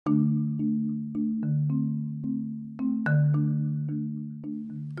Thank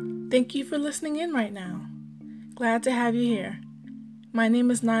you for listening in right now. Glad to have you here. My name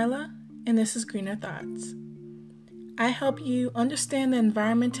is Nyla, and this is Greener Thoughts. I help you understand the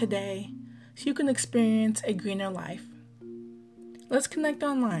environment today so you can experience a greener life. Let's connect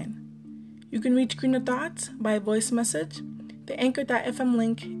online. You can reach Greener Thoughts by voice message. The Anchor.fm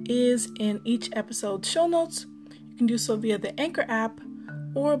link is in each episode's show notes. You can do so via the Anchor app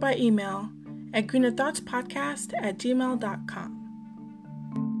or by email at greenerthoughtspodcast@gmail.com.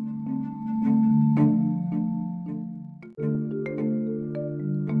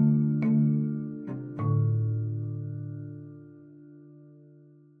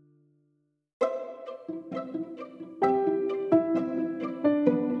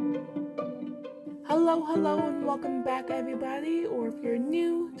 Hello, and welcome back, everybody. Or if you're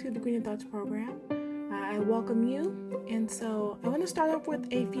new to the Greener Thoughts program, I welcome you. And so I want to start off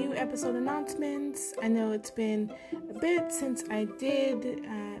with a few episode announcements. I know it's been a bit since I did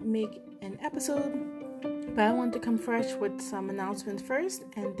make an episode, but I wanted to come fresh with some announcements first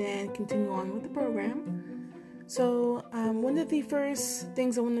and then continue on with the program. So one of the first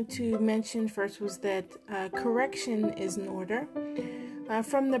things I wanted to mention first was that correction is in order.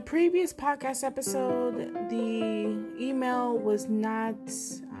 From the previous podcast episode, the email was not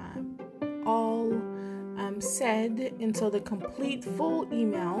all said until the complete full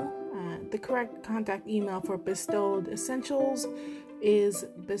email. The correct contact email for Bestowed Essentials is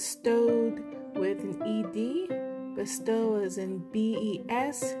bestowed with an ED. Bestow is in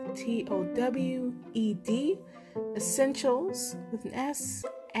BESTOWED. Essentials with an S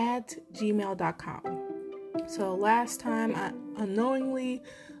at gmail.com. So last time I unknowingly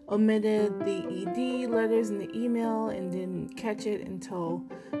omitted the ED letters in the email and didn't catch it until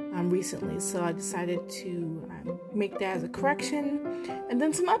recently. So I decided to make that as a correction. And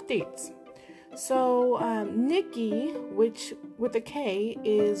then some updates. So Nikki, which with a K,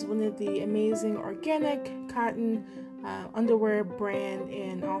 is one of the amazing organic cotton underwear brand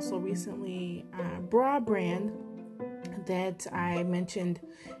and also recently bra brand that I mentioned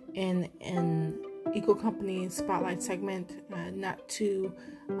in an Eco Company Spotlight segment not too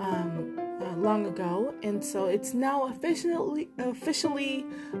long ago, and so it's now officially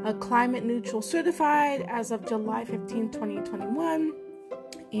climate neutral certified as of July 15, 2021.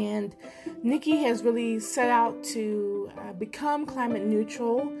 And Nikki has really set out to become climate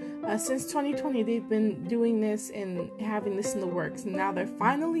neutral. Since 2020, they've been doing this and having this in the works. And now they're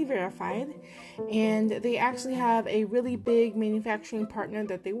finally verified. And they actually have a really big manufacturing partner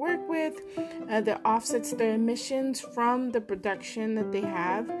that they work with that offsets their emissions from the production that they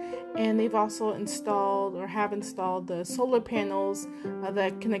have. And they've also installed the solar panels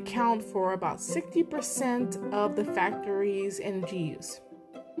that can account for about 60% of the factory's energy use.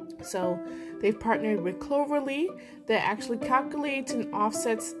 So they've partnered with Cloverly that actually calculates and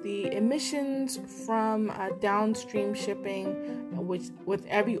offsets the emissions from downstream shipping with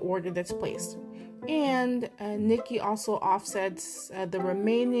every order that's placed. And Nikki also offsets the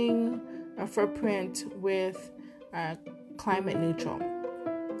remaining footprint with climate neutral.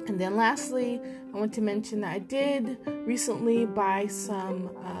 And then lastly, I want to mention that I did recently buy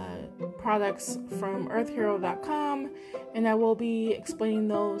some products from earthhero.com, and I will be explaining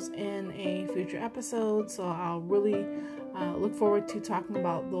those in a future episode. So I'll really look forward to talking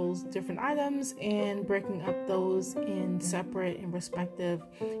about those different items and breaking up those in separate and respective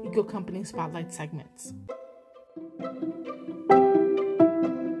Eco Company Spotlight segments.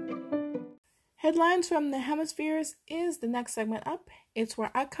 Headlines from the Hemispheres is the next segment up. It's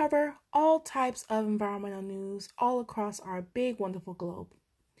where I cover all types of environmental news all across our big, wonderful globe.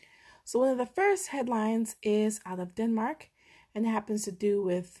 So one of the first headlines is out of Denmark, and it happens to do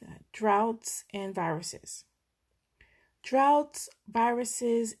with droughts and viruses. Droughts,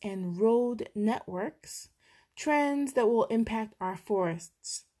 viruses, and road networks, trends that will impact our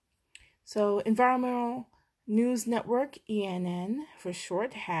forests. So Environmental News Network, ENN for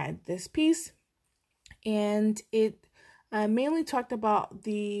short, had this piece, and it mainly talked about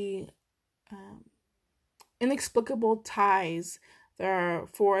the inexplicable ties that our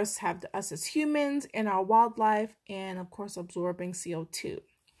forests have to us as humans and our wildlife, and of course absorbing CO2.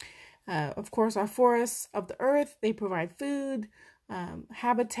 Of course, our forests of the earth, they provide food,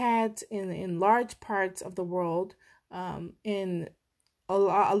 habitats in large parts of the world. In a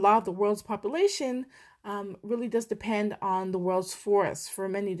lot of the world's population really does depend on the world's forests for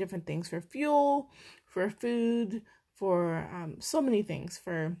many different things, for fuel, for food, for so many things,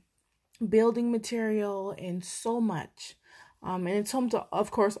 for building material, and so much. And it's home to,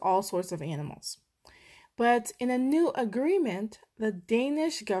 of course, all sorts of animals. But in a new agreement, the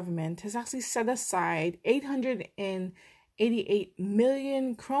Danish government has actually set aside 888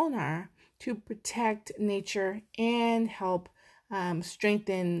 million kroner to protect nature and help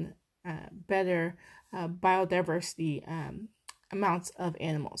strengthen better biodiversity amounts of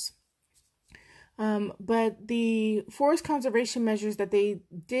animals. But the forest conservation measures that they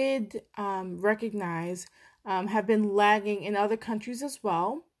did recognize have been lagging in other countries as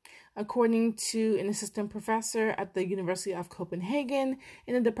well, according to an assistant professor at the University of Copenhagen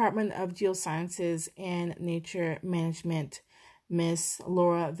in the Department of Geosciences and Nature Management, Miss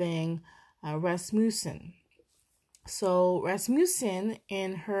Laura Vang Rasmussen. So Rasmussen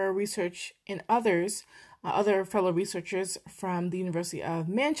and her research and others, other fellow researchers from the University of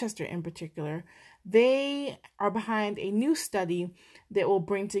Manchester in particular, they are behind a new study that will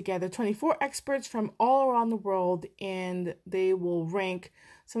bring together 24 experts from all around the world, and they will rank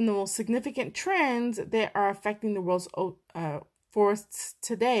some of the most significant trends that are affecting the world's forests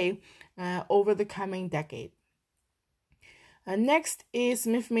today over the coming decade. Next is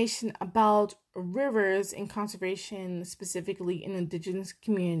some information about rivers and conservation, specifically in indigenous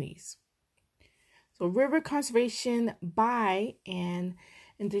communities. So river conservation by an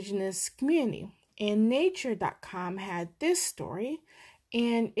indigenous community. And nature.com had this story,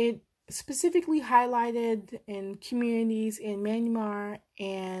 and it specifically highlighted in communities in Myanmar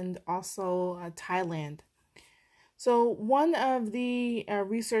and also Thailand. So one of the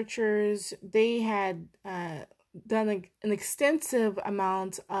researchers, they had done an extensive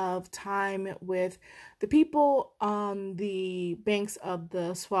amount of time with the people on the banks of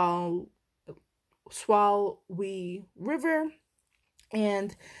the Swalwell River,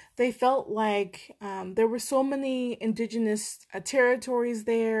 and they felt like there were so many indigenous territories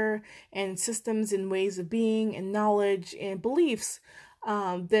there, and systems and ways of being and knowledge and beliefs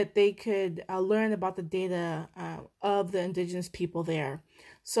that they could learn about the data of the indigenous people there.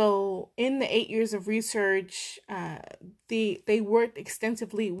 So in the 8 years of research, they worked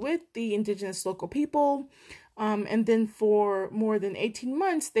extensively with the indigenous local people. And then for more than 18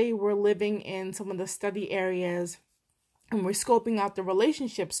 months, they were living in some of the study areas, and we're scoping out the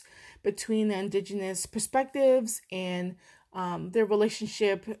relationships between the indigenous perspectives and their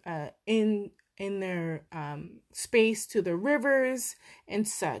relationship in their space to the rivers and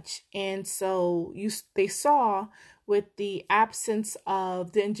such. And so they saw, with the absence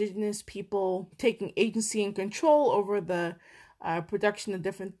of the indigenous people taking agency and control over the production of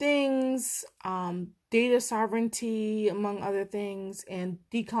different things, data sovereignty, among other things, and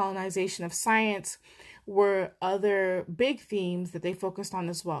decolonization of science were other big themes that they focused on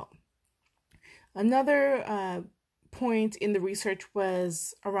as well. Another point in the research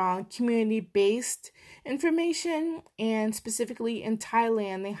was around community-based information, and specifically in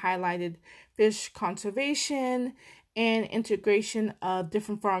Thailand, they highlighted fish conservation and integration of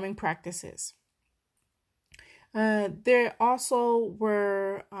different farming practices. There also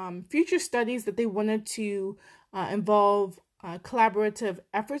were future studies that they wanted to involve collaborative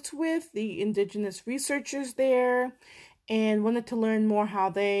efforts with the indigenous researchers there, and wanted to learn more how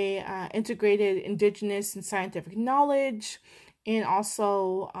they integrated indigenous and scientific knowledge, and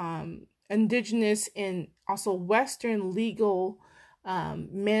also indigenous and also Western legal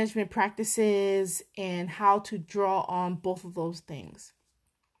management practices, and how to draw on both of those things.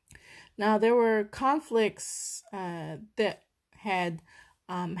 Now, there were conflicts that had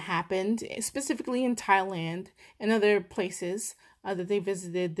happened, specifically in Thailand and other places that they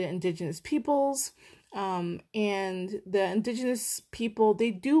visited the indigenous peoples. And the indigenous people, they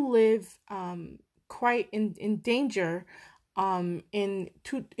do live quite in danger. In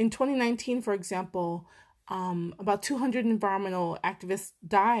 2019, for example, about 200 environmental activists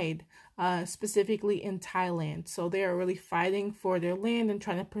died, specifically in Thailand. So they are really fighting for their land and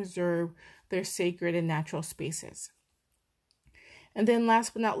trying to preserve their sacred and natural spaces. And then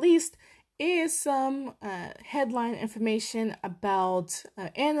last but not least is some headline information about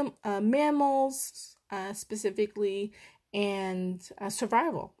mammals specifically, and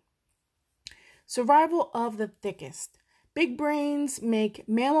survival. Survival of the thickest. Big brains make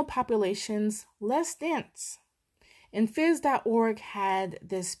mammal populations less dense. And phys.org had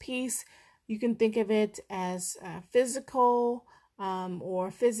this piece. You can think of it as physical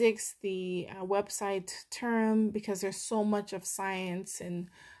or physics, the website term, because there's so much of science and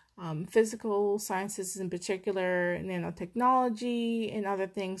physical sciences in particular, nanotechnology and other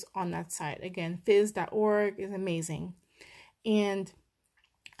things on that site. Again, phys.org is amazing. And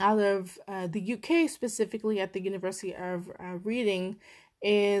out of the UK, specifically at the University of Reading,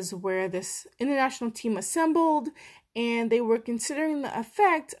 is where this international team assembled, and they were considering the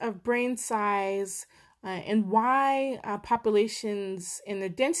effect of brain size and why populations and the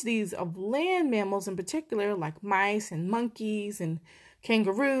densities of land mammals in particular, like mice and monkeys and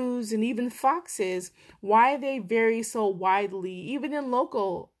kangaroos and even foxes, why they vary so widely, even in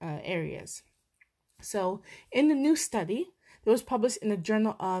local areas. So in the new study that was published in the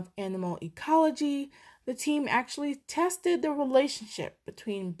Journal of Animal Ecology, the team actually tested the relationship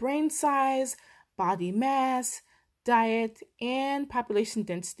between brain size, body mass, diet, and population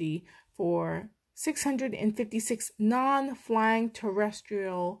density for 656 non-flying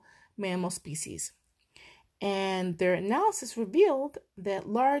terrestrial mammal species. And their analysis revealed that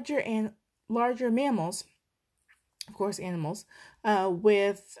larger mammals, of course animals,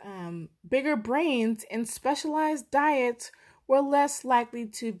 with bigger brains and specialized diets were less likely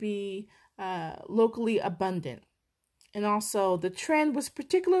to be locally abundant. And also, the trend was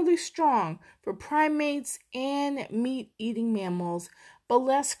particularly strong for primates and meat-eating mammals, but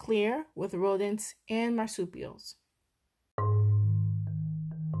less clear with rodents and marsupials.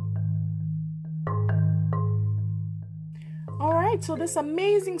 All right, so this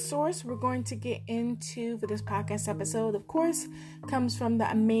amazing source we're going to get into for this podcast episode, of course, comes from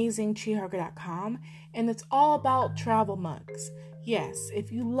the amazing treehugger.com, and it's all about travel mugs. Yes,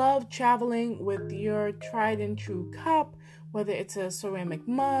 if you love traveling with your tried and true cup, whether it's a ceramic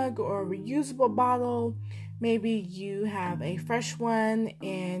mug or a reusable bottle, maybe you have a fresh one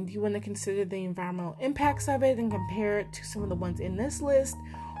and you want to consider the environmental impacts of it and compare it to some of the ones in this list,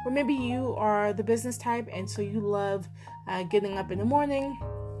 or maybe you are the business type and so you love getting up in the morning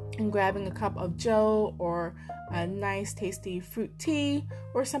and grabbing a cup of joe or a nice tasty fruit tea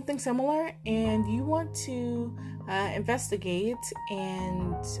or something similar, and you want to investigate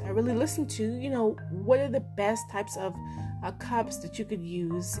and really listen to, what are the best types of cups that you could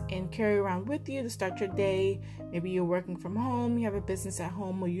use and carry around with you to start your day. Maybe you're working from home, you have a business at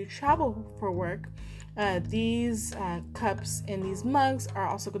home, or you travel for work. These cups and these mugs are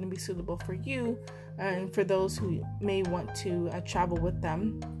also going to be suitable for you and for those who may want to travel with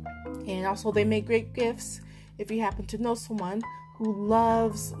them. And also, they make great gifts if you happen to know someone who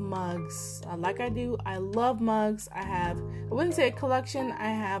loves mugs. Like I do, I love mugs. I wouldn't say a collection, I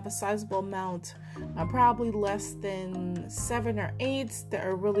have a sizable amount, probably less than 7 or 8 that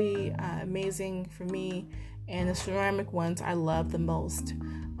are really amazing for me. And the ceramic ones I love the most.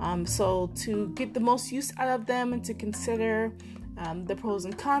 So to get the most use out of them and to consider the pros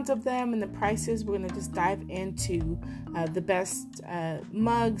and cons of them and the prices, we're going to just dive into the best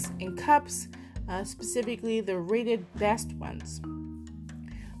mugs and cups, specifically the rated best ones.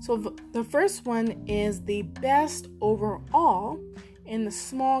 So the first one is the best overall in the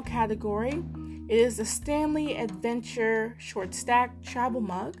small category. It is the Stanley Adventure Short Stack Travel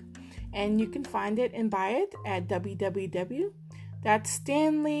Mug, and you can find it and buy it at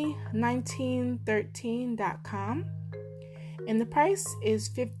www.stanley1913.com, and the price is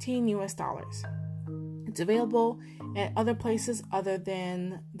 $15 US. It's available at other places other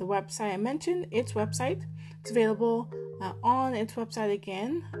than the website I mentioned, its website. It's available on its website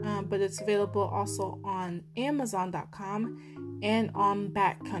again, but it's available also on Amazon.com and on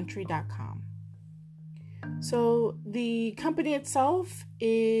Backcountry.com. So the company itself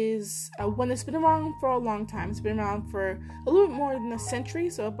is one that's been around for a long time. It's been around for a little bit more than a century,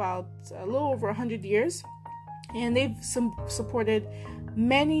 so about a little over 100 years. And they've supported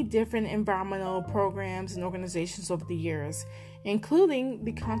many different environmental programs and organizations over the years, including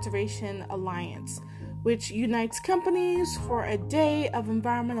the Conservation Alliance, which unites companies for a day of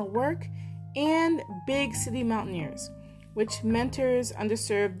environmental work, and Big City Mountaineers, which mentors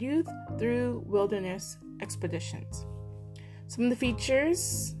underserved youth through wilderness expeditions. Some of the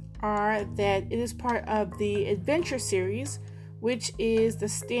features are that it is part of the Adventure Series, which is the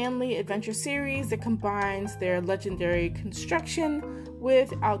Stanley Adventure Series that combines their legendary construction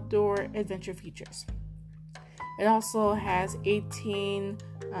with outdoor adventure features. It also has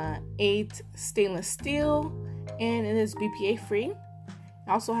 18.8 stainless steel, and it is BPA free. It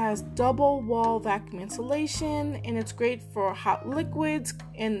also has double wall vacuum insulation, and it's great for hot liquids,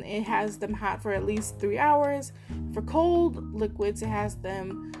 and it has them hot for at least 3 hours. For cold liquids, it has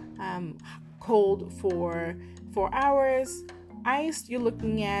them cold for 4 hours. Iced, you're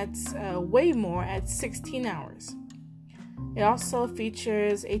looking at way more, at 16 hours. It also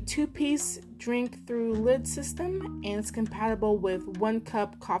features a 2-piece drink through lid system, and it's compatible with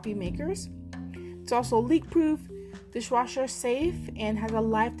 1-cup coffee makers. It's also leak proof, dishwasher safe, and has a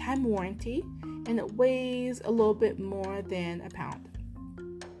lifetime warranty, and it weighs a little bit more than a pound.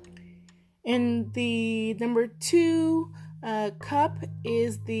 In the number 2 cup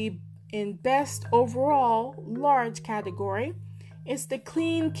is the in best overall large category, It's the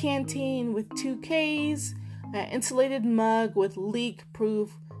Clean Canteen with 2 Ks, insulated mug with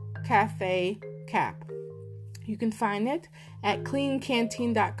leak-proof cafe cap. You can find it at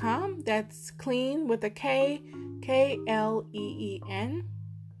cleancanteen.com. That's clean with a K, Kleen,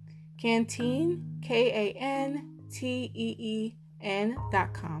 canteen,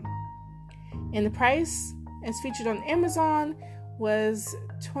 KANTEEN.com. And the price, as featured on Amazon, was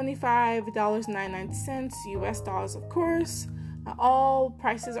 $25.99 US dollars, of course. All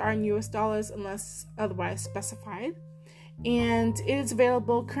prices are in US dollars unless otherwise specified. And it is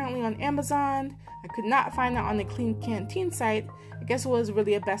available currently on Amazon. I could not find it on the Clean Canteen site. I guess it was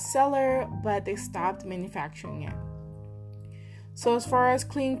really a bestseller, but they stopped manufacturing it. So as far as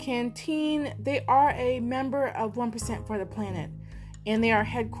Clean Canteen, they are a member of 1% for the Planet, and they are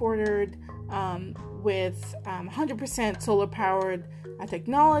headquartered with 100% solar-powered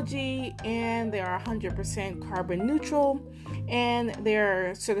technology, and they are 100% carbon neutral, and they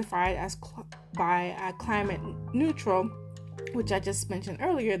are certified as by Climate Neutral, which I just mentioned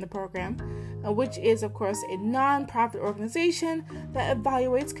earlier in the program, which is, of course, a non-profit organization that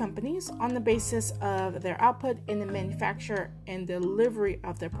evaluates companies on the basis of their output in the manufacture and delivery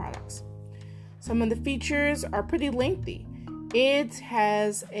of their products. Some of the features are pretty lengthy. It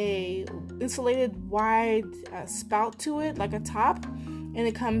has a insulated wide spout to it, like a top, and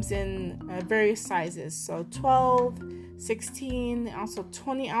it comes in various sizes, so 12, 16, also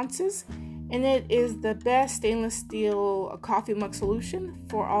 20 ounces. And it is the best stainless steel coffee mug solution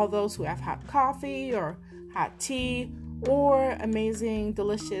for all those who have hot coffee or hot tea or amazing,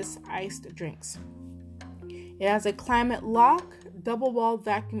 delicious iced drinks. It has a climate lock, double-walled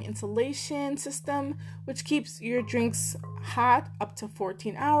vacuum insulation system, which keeps your drinks hot up to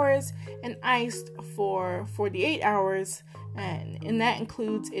 14 hours and iced for 48 hours, and that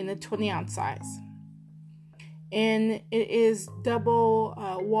includes in a 20-ounce size. And it is double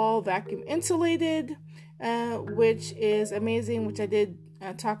wall vacuum insulated, which is amazing, which I did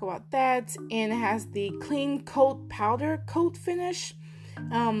talk about that. And it has the clean coat powder coat finish,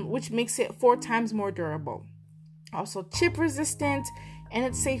 which makes it 4 times more durable. Also chip resistant, and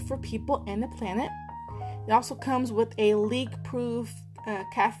it's safe for people and the planet. It also comes with a leak-proof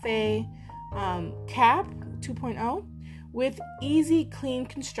cafe cap 2.0 with easy clean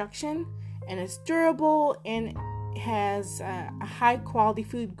construction, and it's durable and has a high quality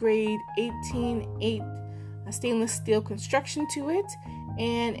food grade 18-8 stainless steel construction to it,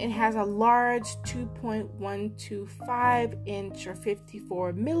 and it has a large 2.125 inch or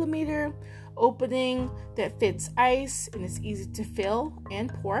 54 millimeter opening that fits ice and is easy to fill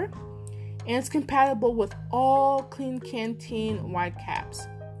and pour, and it's compatible with all Clean Canteen wide caps.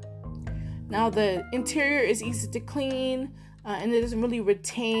 Now the interior is easy to clean, and it doesn't really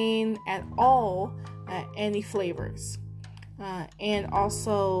retain at all any flavors. And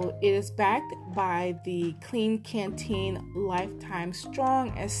also it is backed by the Clean Canteen Lifetime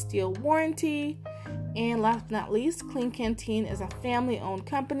Strong as Steel warranty. And last but not least, Clean Canteen is a family-owned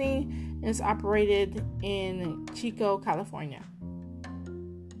company and is operated in Chico, California.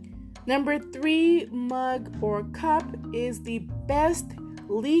 Number 3 mug or cup is the best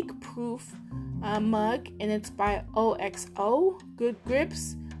leak-proof mug, and it's by OXO Good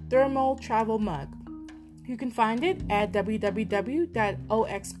Grips Thermal Travel Mug. You can find it at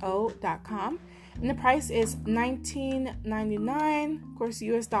www.oxo.com, and the price is $19.99, of course,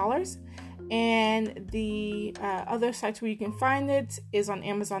 US dollars. And the other sites where you can find it is on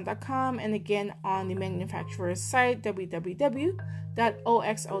Amazon.com, and again on the manufacturer's site, www.oxo.com.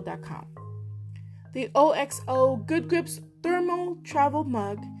 The OXO Good Grips Thermal Travel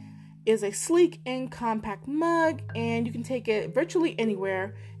Mug is a sleek and compact mug, and you can take it virtually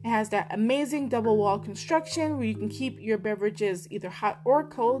anywhere. It has that amazing double wall construction where you can keep your beverages either hot or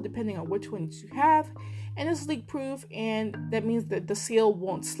cold depending on which ones you have, and it's leak proof, and that means that the seal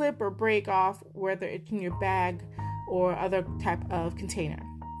won't slip or break off, whether it's in your bag or other type of container.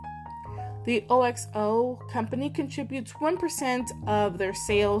 The OXO company contributes 1% of their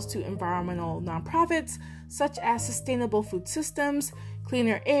sales to environmental nonprofits such as Sustainable Food Systems,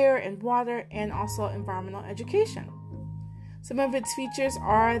 Cleaner Air and Water, and also environmental education. Some of its features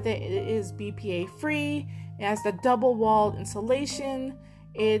are that it is BPA free, it has the double-walled insulation,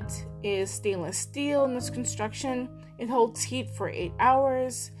 it is stainless steel in its construction, it holds heat for 8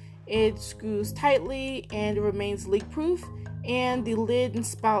 hours, it screws tightly and it remains leak-proof, and the lid and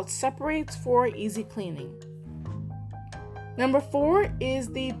spout separates for easy cleaning. Number 4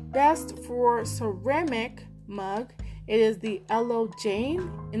 is the best for ceramic mug. It is the Elo Jane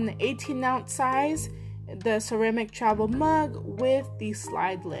in the 18-ounce size, the ceramic travel mug with the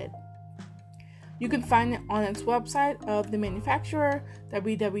slide lid. You can find it on its website of the manufacturer,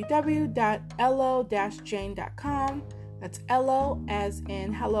 www.elo-jane.com. That's Elo as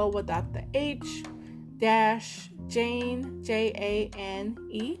in hello without the H, Jane, JANE.com.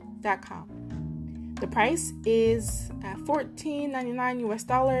 The price is $14.99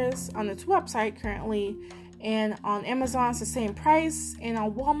 US on its website currently, and on Amazon it's the same price, and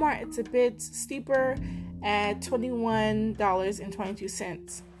on Walmart it's a bit steeper at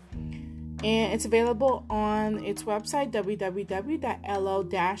 $21.22. And it's available on its website,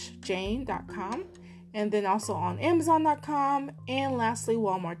 www.elo-jane.com, and then also on Amazon.com, and lastly,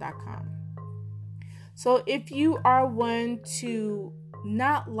 Walmart.com. So if you are one to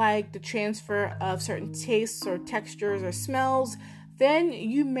not like the transfer of certain tastes or textures or smells, then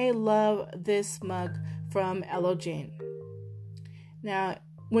you may love this mug from Elo Jane. Now,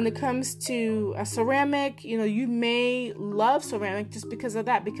 when it comes to a ceramic, you may love ceramic just because of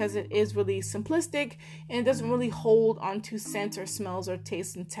that, because it is really simplistic and it doesn't really hold onto scents or smells or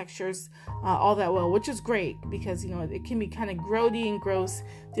tastes and textures all that well, which is great because, it can be kind of grody and gross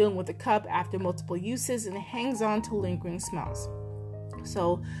dealing with a cup after multiple uses, and it hangs on to lingering smells.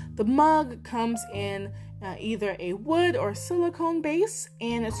 So the mug comes in either a wood or silicone base,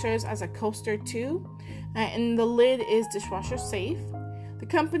 and it serves as a coaster too, and the lid is dishwasher safe. The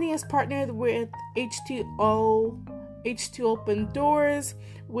company has partnered with H2 Open Doors,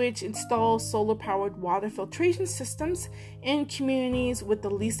 which installs solar-powered water filtration systems in communities with the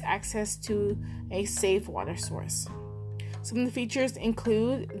least access to a safe water source. Some of the features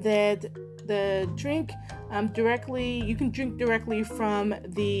include that the drink you can drink directly from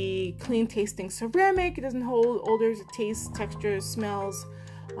the clean-tasting ceramic. It doesn't hold odors, tastes, textures, smells.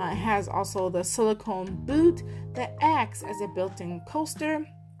 It has also the silicone boot that acts as a built-in coaster,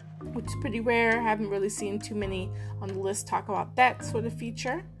 which is pretty rare. I haven't really seen too many on the list talk about that sort of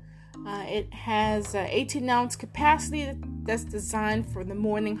feature. It has 18-ounce capacity that's designed for the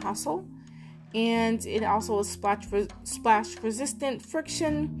morning hustle, and it also is splash-resistant,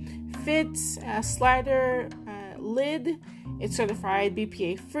 friction, fits, slider, lid. It's certified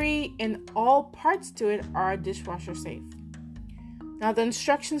BPA-free, and all parts to it are dishwasher safe. Now, the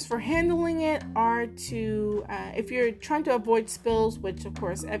instructions for handling it are to, if you're trying to avoid spills, which of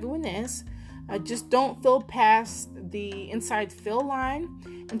course everyone is, just don't fill past the inside fill line,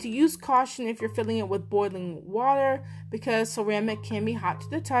 and to use caution if you're filling it with boiling water because ceramic can be hot to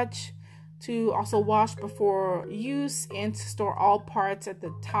the touch, to also wash before use, and to store all parts at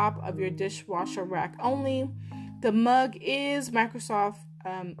the top of your dishwasher rack only. The mug is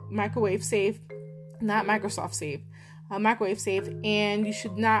microwave safe, and you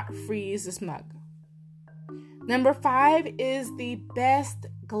should not freeze this mug. Number 5 is the best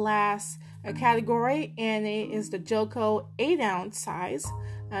glass category, and it is the Joko 8-ounce size,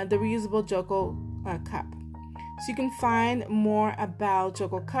 the reusable Joko cup. So you can find more about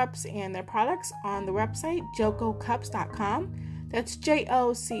Joko cups and their products on the website jokocups.com. That's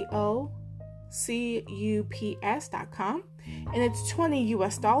JOCOCUPS.com, and it's $20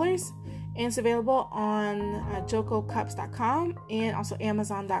 US. And it's available on jokocups.com and also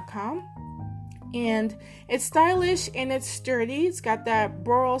Amazon.com. And it's stylish and it's sturdy. It's got that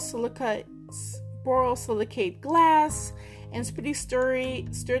borosilicate glass, and it's pretty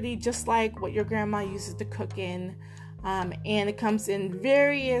sturdy, just like what your grandma uses to cook in. And it comes in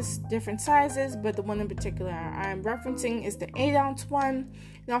various different sizes, but the one in particular I'm referencing is the 8-ounce one.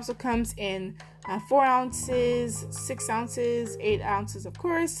 It also comes in 4 ounces, 6 ounces, 8 ounces, of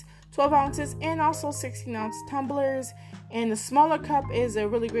course, 12 ounces, and also 16-ounce tumblers. And the smaller cup is a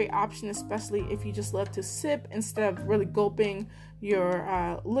really great option, especially if you just love to sip instead of really gulping your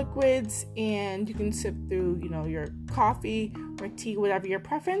liquids, and you can sip through, your coffee or tea, whatever your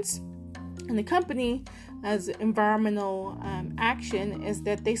preference. And the company, as environmental action, is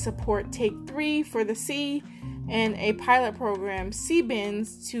that they support Take 3 for the Sea and a pilot program, Sea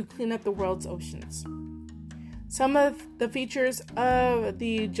Bins, to clean up the world's oceans. Some of the features of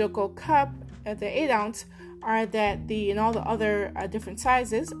the Joko cup at the 8-ounce are that and all the other different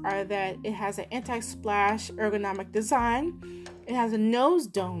sizes are that it has an anti-splash ergonomic design. It has a nose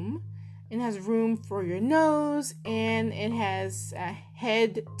dome. It has room for your nose, and it has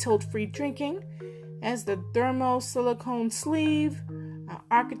head tilt-free drinking. It has the thermal silicone sleeve,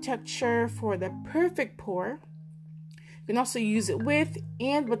 architecture for the perfect pour. You can also use it with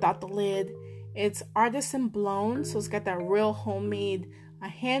and without the lid. It's artisan blown, so it's got that real homemade,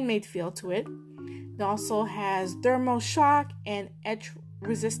 handmade feel to it. It also has thermal shock and etch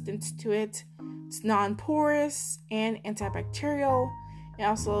resistance to it. It's non-porous and antibacterial. It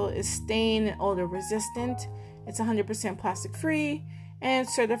also is stain and odor resistant. It's 100% plastic free. and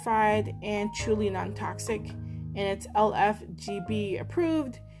it's certified and truly non-toxic, and it's LFGB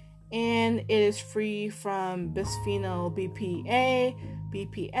approved, and it is free from bisphenol BPA,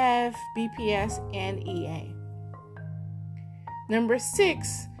 BPF, BPS, and EA. Number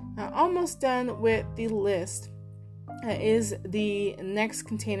 6, almost done with the list, is the next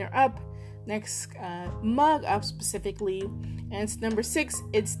container up, next mug up specifically, and it's number 6.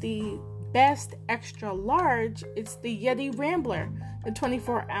 It's the best extra large. It's the Yeti Rambler, the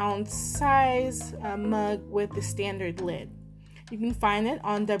 24-ounce size mug with the standard lid. You can find it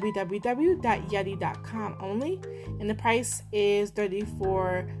on www.yeti.com only, and the price is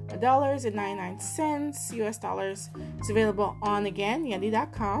 $34.99 US dollars. It's available on, again,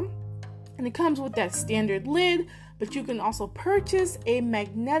 yeti.com, and it comes with that standard lid, but you can also purchase a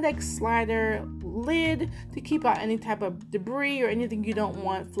magnetic slider lid to keep out any type of debris or anything you don't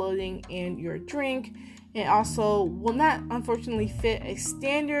want floating in your drink. It also will not, unfortunately, fit a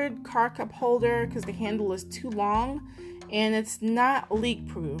standard car cup holder because the handle is too long, and it's not leak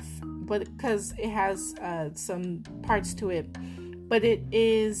proof, but because it has some parts to it. But it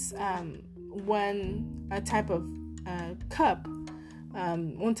is one type of cup,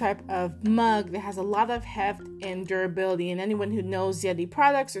 one type of mug that has a lot of heft and durability, and anyone who knows Yeti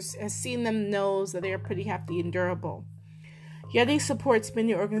products or has seen them knows that they are pretty hefty and durable. Yeti supports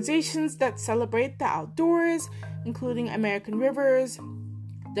many organizations that celebrate the outdoors, including American Rivers,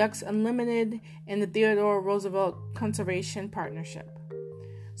 Ducks Unlimited, and the Theodore Roosevelt Conservation Partnership.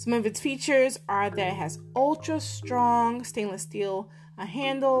 Some of its features are that it has ultra strong stainless steel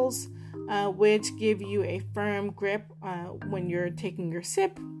handles, which give you a firm grip when you're taking your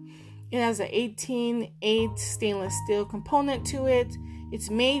sip. It has an 18/8 stainless steel component to it. It's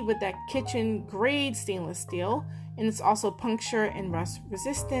made with that kitchen grade stainless steel, and it's also puncture and rust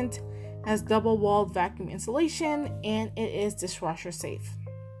resistant, has double walled vacuum insulation, and it is dishwasher safe.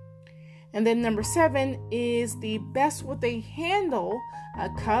 And then number 7 is the best with a handle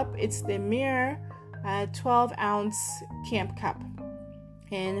cup. It's the Mirror 12-ounce camp cup.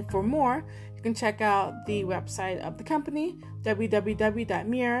 And for more, you can check out the website of the company,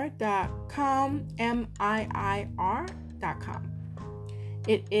 www.mirror.com, MIIR.com.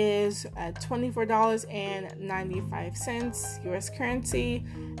 It is $24.95 US currency,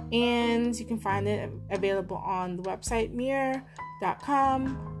 and you can find it available on the website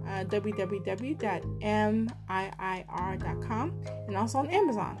mirror.com, www.miir.com, and also on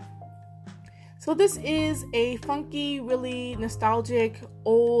Amazon. So this is a funky, really nostalgic,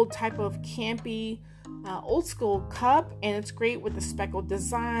 old type of campy, old school cup, and it's great with the speckled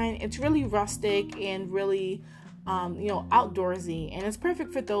design. It's really rustic and really outdoorsy, and it's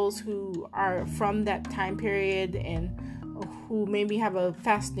perfect for those who are from that time period and who maybe have a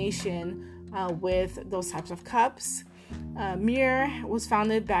fascination with those types of cups. Mirror was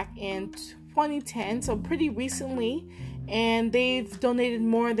founded back in 2010, so pretty recently, and they've donated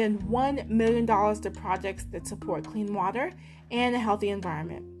more than $1 million to projects that support clean water and a healthy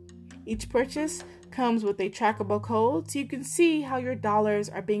environment. Each purchase comes with a trackable code, so you can see how your dollars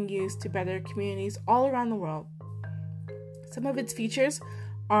are being used to better communities all around the world. Some of its features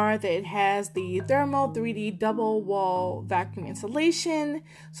are that it has the thermal 3D double wall vacuum insulation,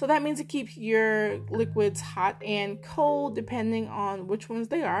 so that means it keeps your liquids hot and cold depending on which ones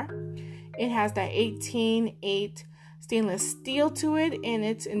they are. It has that 18/8 stainless steel to it, and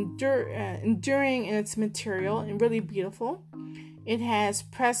it's enduring in its material and really beautiful. It has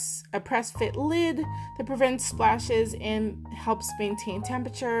a press fit lid that prevents splashes and helps maintain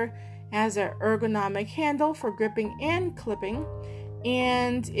temperature. It has an ergonomic handle for gripping and clipping,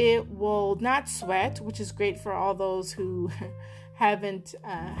 and it will not sweat, which is great for all those who have been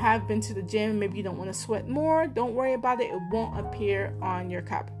to the gym. Maybe you don't want to sweat more. Don't worry about it. It won't appear on your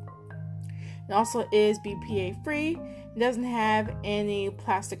cup. It also is BPA free. It doesn't have any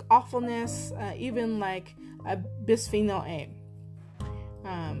plastic awfulness, even like a bisphenol A,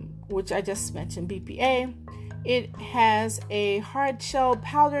 which I just mentioned, BPA. It has a hard shell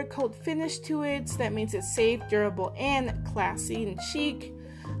powder coat finish to it, so that means it's safe, durable, and classy and chic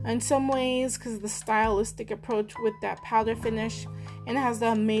in some ways because of the stylistic approach with that powder finish. And it has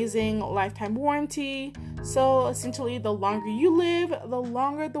the amazing lifetime warranty, so essentially the longer you live, the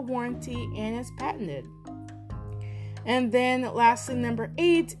longer the warranty, and it's patented. And then lastly, number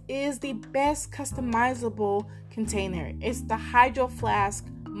 8 is the best customizable container. It's the Hydro Flask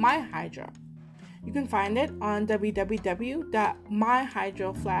My Hydro. You can find it on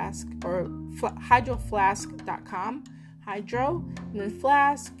www.myhydroflask or hydroflask.com. Hydro, and then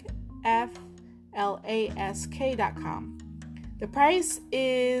flask, FLASK.com. The price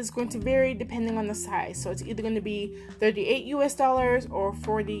is going to vary depending on the size. So it's either going to be $38 or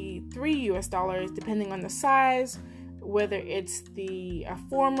 $43 depending on the size, whether it's the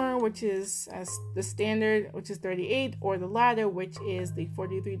former, which is the standard, which is $38, or the latter, which is the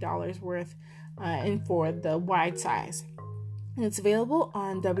 $43 worth and for the wide size. And it's available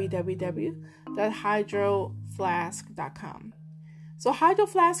on www.hydroflask.com. So Hydro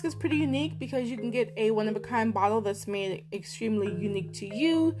Flask is pretty unique because you can get a one-of-a-kind bottle that's made extremely unique to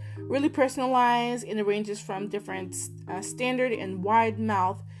you, really personalized, and it ranges from different standard and wide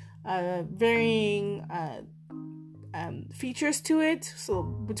mouth, varying features to it. So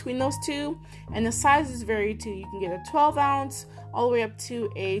between those two, and the sizes vary too. You can get a 12 ounce all the way up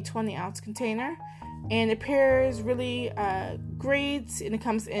to a 20 ounce container. And it pairs really great, and it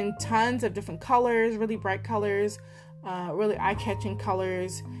comes in tons of different colors, really bright colors, really eye-catching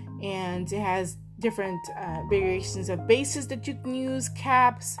colors, and it has different variations of bases that you can use,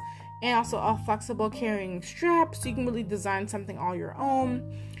 caps, and also a flexible carrying strap, so you can really design something all your own.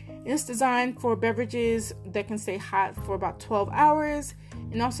 And it's designed for beverages that can stay hot for about 12 hours,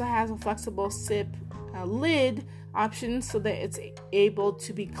 and also has a flexible sip lid option so that it's able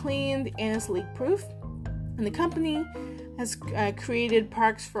to be cleaned and it's leak-proof. And the company has created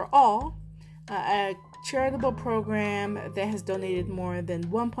Parks for All, a charitable program that has donated more than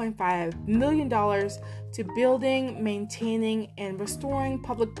 $1.5 million to building, maintaining, and restoring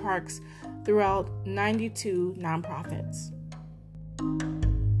public parks throughout 92 nonprofits.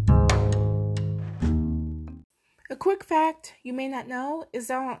 A quick fact you may not know is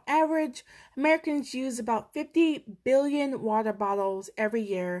that on average, Americans use about 50 billion water bottles every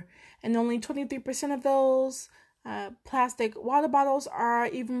year, and only 23% of those plastic water bottles are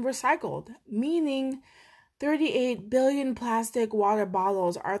even recycled, meaning 38 billion plastic water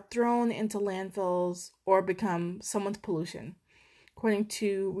bottles are thrown into landfills or become someone's pollution. According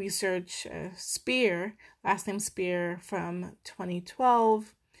to research Spear, last name Spear, from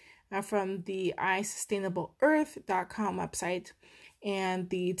 2012, from the iSustainableEarth.com website. And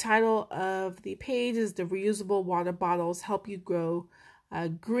the title of the page is "The Reusable Water Bottles Help You Go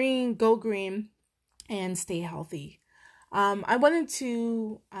Green, and Stay Healthy." I wanted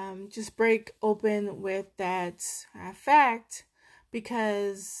to just break open with that fact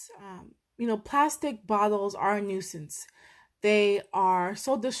because, plastic bottles are a nuisance. They are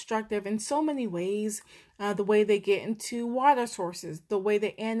so destructive in so many ways. The way they get into water sources, the way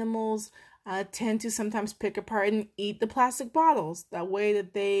the animals tend to sometimes pick apart and eat the plastic bottles, the way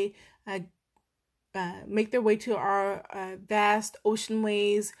that they make their way to our vast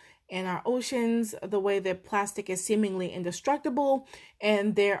oceanways and our oceans, the way that plastic is seemingly indestructible.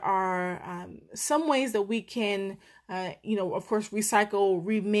 And there are some ways that we can, of course, recycle,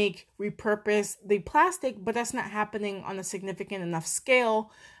 remake, repurpose the plastic, but that's not happening on a significant enough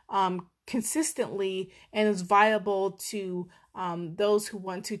scale consistently, and is viable to those who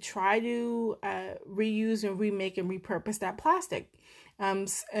want to try to reuse and remake and repurpose that plastic. In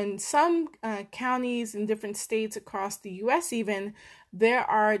some counties in different states across the U.S. even, there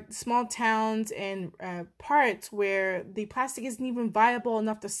are small towns and parts where the plastic isn't even viable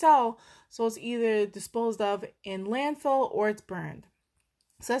enough to sell, so it's either disposed of in landfill or it's burned.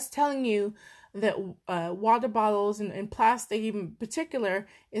 So that's telling you that water bottles and plastic in particular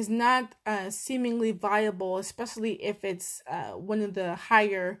is not seemingly viable, especially if it's one of the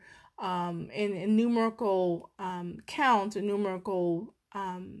higher in numerical count, a numerical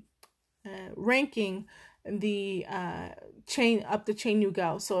ranking, the chain up the chain you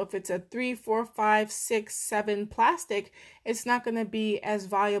go. So if it's a 3, 4, 5, 6, 7 plastic, it's not going to be as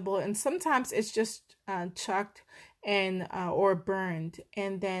valuable, and sometimes it's just chucked and or burned.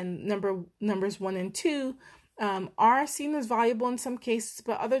 And then numbers 1 and 2 are seen as valuable in some cases,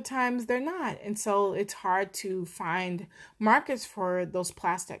 but other times they're not, and so it's hard to find markets for those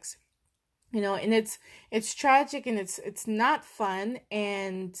plastics. And it's tragic, and it's not fun.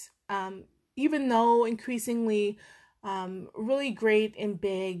 And even though increasingly really great and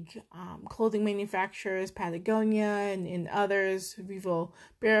big clothing manufacturers, Patagonia and others, Vivo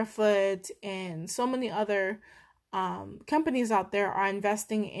Barefoot, and so many other companies out there are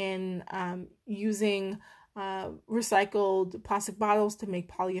investing in using recycled plastic bottles to make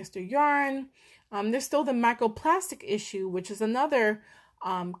polyester yarn. There's still the microplastic issue, which is another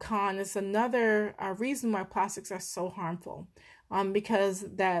it's another reason why plastics are so harmful. Because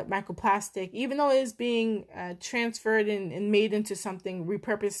that microplastic, even though it is being transferred and made into something,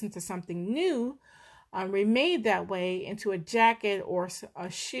 repurposed into something new, remade that way into a jacket or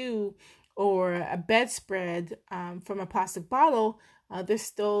a shoe or a bedspread from a plastic bottle, There's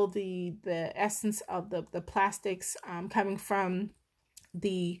still the essence of the plastics coming from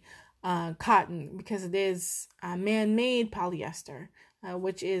the cotton, because it is man-made polyester,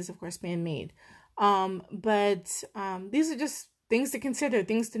 which is of course man-made. But these are just things to consider,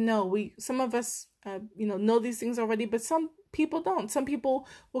 things to know. Some of us know these things already, but some people don't. Some people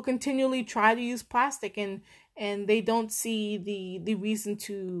will continually try to use plastic, and they don't see the reason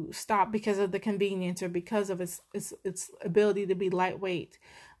to stop because of the convenience or because of its ability to be lightweight.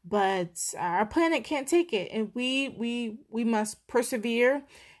 But our planet can't take it, and we must persevere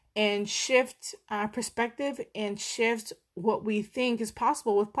and shift our perspective and shift what we think is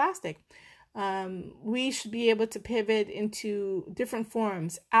possible with plastic. We should be able to pivot into different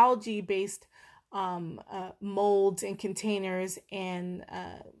forms, algae-based molds and containers, and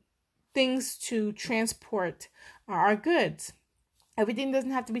things to transport our goods. Everything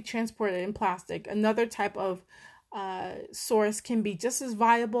doesn't have to be transported in plastic. Another type of source can be just as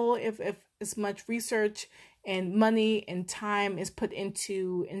viable if as much research and money and time is put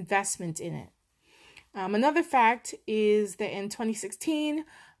into investment in it. Another fact is that in 2016,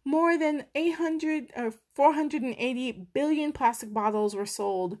 more than 480 billion plastic bottles were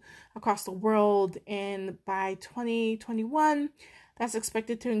sold across the world, and by 2021, that's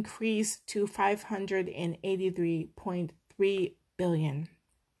expected to increase to 583.3 billion.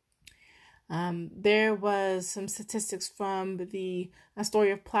 There was some statistics from the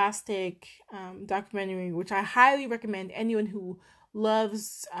Story of Plastic documentary, which I highly recommend anyone who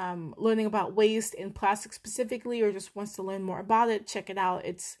loves learning about waste and plastic specifically, or just wants to learn more about it. Check it out.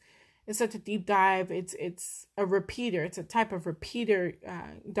 It's such a deep dive. It's a repeater. It's a type of repeater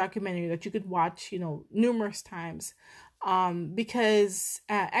documentary that you could watch, numerous times, because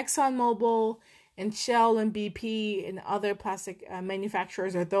ExxonMobil and Shell and BP and other plastic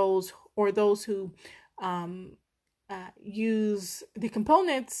manufacturers are those who use the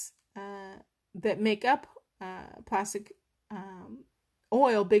components that make up plastic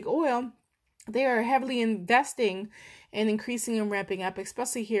oil, big oil. They are heavily investing and increasing and ramping up,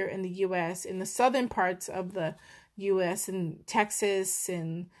 especially here in the U.S., in the southern parts of the U.S., in Texas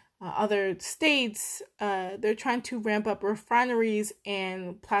and other states. They're trying to ramp up refineries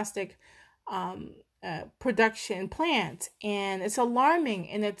and plastic production plants, and it's alarming,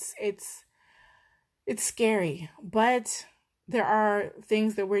 and it's scary. But there are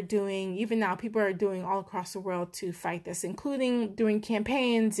things that we're doing, even now, people are doing all across the world to fight this, including doing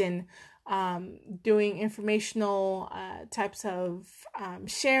campaigns and doing informational types of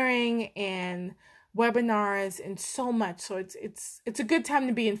sharing and webinars and so much. So it's a good time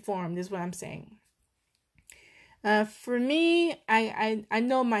to be informed, is what I'm saying. For me, I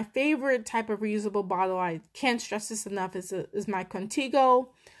know my favorite type of reusable bottle, I can't stress this enough, is my Contigo.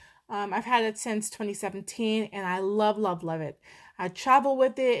 I've had it since 2017, and I love it. I travel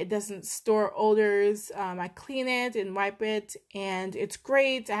with it. It doesn't store odors. I clean it and wipe it, and it's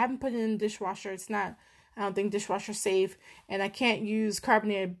great. I haven't put it in the dishwasher. I don't think dishwasher safe, and I can't use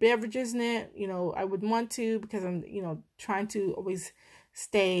carbonated beverages in it. I would want to, because I'm, trying to always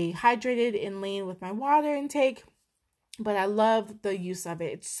stay hydrated and lean with my water intake. But I love the use of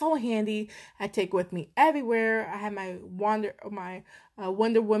it. It's so handy. I take it with me everywhere. I have my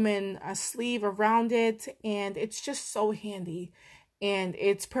Wonder Woman sleeve around it, and it's just so handy. And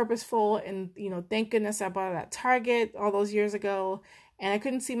it's purposeful, and thank goodness I bought it at Target all those years ago. And I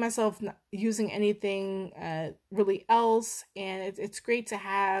couldn't see myself using anything really else. And it's great to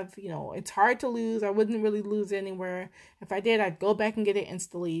have. It's hard to lose. I wouldn't really lose anywhere. If I did, I'd go back and get it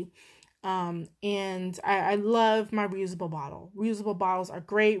instantly. And I love my reusable bottle. Reusable bottles are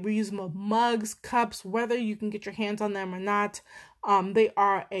great. Reusable mugs, cups, whether you can get your hands on them or not, they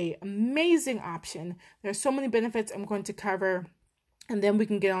are an amazing option. There's so many benefits I'm going to cover, and then we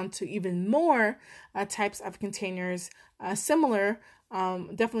can get on to even more types of containers, similar,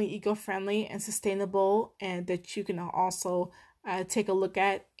 definitely eco-friendly and sustainable, and that you can also take a look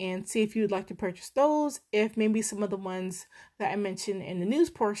at and see if you would like to purchase those, if maybe some of the ones that I mentioned in the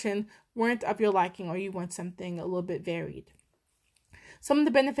news portion weren't of your liking, or you want something a little bit varied. Some of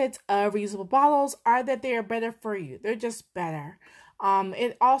the benefits of reusable bottles are that they are better for you. They're just better.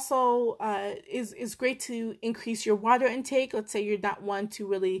 It also is great to increase your water intake. Let's say you're not one to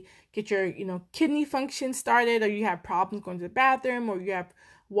really get your kidney function started, or you have problems going to the bathroom, or you have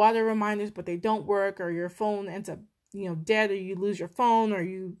water reminders but they don't work, or your phone ends up dead, or you lose your phone, or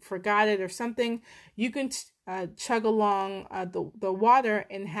you forgot it or something. You can chug along the water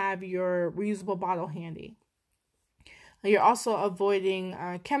and have your reusable bottle handy. You're also avoiding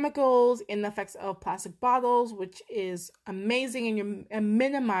chemicals and the effects of plastic bottles, which is amazing, and you're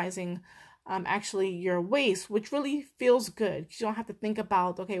minimizing actually your waste, which really feels good because you don't have to think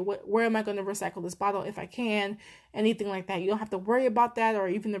about, okay, where am I going to recycle this bottle if I can, anything like that. You don't have to worry about that, or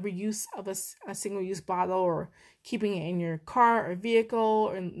even the reuse of a single-use bottle, or keeping it in your car or vehicle,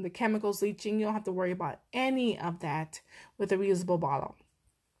 or the chemicals leaching. You don't have to worry about any of that with a reusable bottle.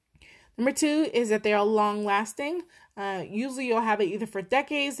 Number 2 is that they are long-lasting. Usually you'll have it either for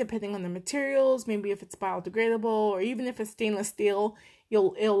decades, depending on the materials, maybe if it's biodegradable, or even if it's stainless steel,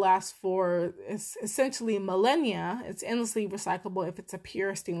 it'll last for essentially millennia. It's endlessly recyclable if it's a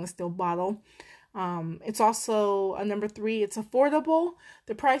pure stainless steel bottle. It's also number 3, it's affordable.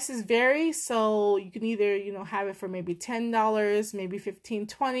 The prices vary, so you can either, have it for maybe $10, maybe $15,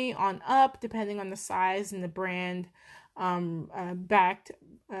 $20 on up, depending on the size and the brand backed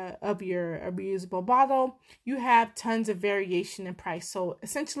of your reusable bottle. You have tons of variation in price, so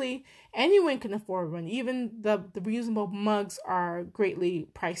essentially anyone can afford one. Even the reusable mugs are greatly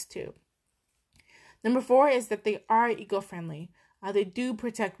priced too. Number 4 is that they are eco-friendly. They do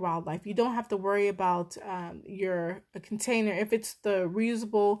protect wildlife. You don't have to worry about your container. If it's the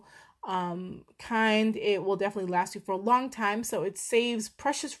reusable kind, it will definitely last you for a long time. So it saves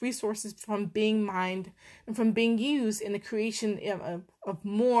precious resources from being mined and from being used in the creation of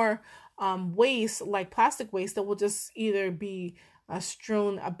more waste, like plastic waste, that will just either be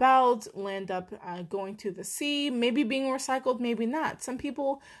strewn about, land up going to the sea, maybe being recycled, maybe not. Some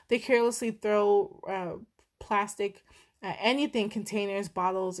people, they carelessly throw plastic, anything, containers,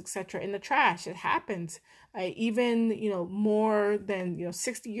 bottles, etc., in the trash. It happens. Even more than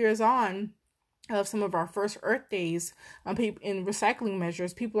 60 years on of some of our first Earth days, in recycling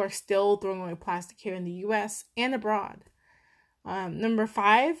measures, people are still throwing away plastic here in the U.S. and abroad. Number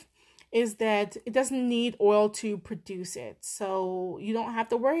 5 is that it doesn't need oil to produce it, so you don't have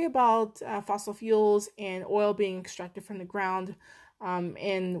to worry about fossil fuels and oil being extracted from the ground.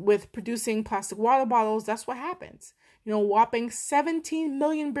 And with producing plastic water bottles, that's what happens. Whopping 17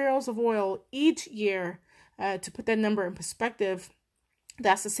 million barrels of oil each year. To put that number in perspective,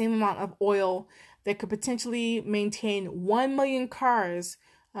 that's the same amount of oil that could potentially maintain 1 million cars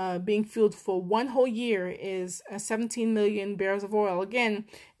being fueled for one whole year. Is 17 million barrels of oil. Again,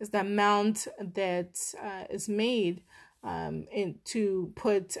 is the amount that is made to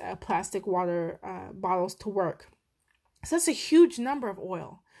put plastic water bottles to work. So that's a huge number of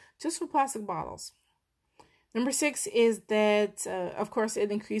oil just for plastic bottles. Number 6 is that, of course,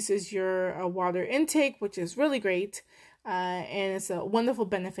 it increases your water intake, which is really great, and it's a wonderful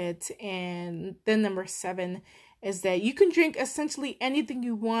benefit. And then number 7 is that you can drink essentially anything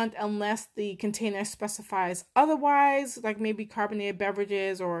you want unless the container specifies otherwise, like maybe carbonated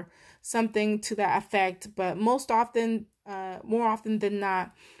beverages or something to that effect. But more often than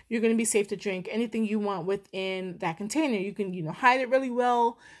not, you're going to be safe to drink anything you want within that container. You can, hide it really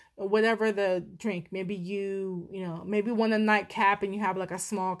well, whatever the drink. Maybe maybe want a nightcap and you have like a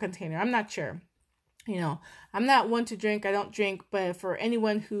small container. I'm not sure. I'm not one to drink. I don't drink, but for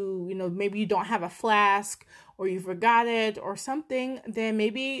anyone who, maybe you don't have a flask or you forgot it or something, then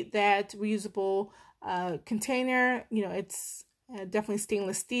maybe that reusable container, it's definitely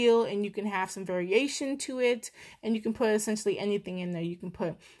stainless steel, and you can have some variation to it, and you can put essentially anything in there. You can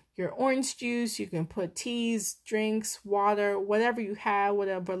put your orange juice, you can put teas, drinks, water, whatever you have,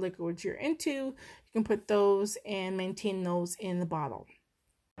 whatever liquids you're into, you can put those and maintain those in the bottle.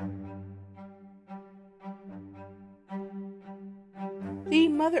 The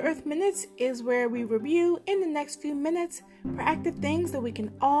Mother Earth Minutes is where we review in the next few minutes proactive things that we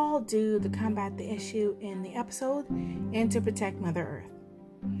can all do to combat the issue in the episode and to protect Mother Earth.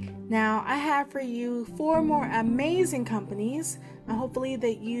 Now, I have for you 4 more amazing companies, hopefully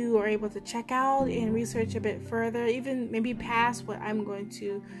that you are able to check out and research a bit further, even maybe past what I'm going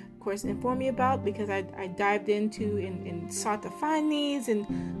to, of course, inform you about, because I dived into and sought to find these and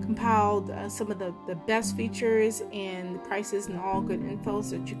compiled some of the best features and prices and all good info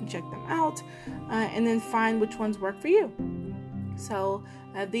so that you can check them out and then find which ones work for you. So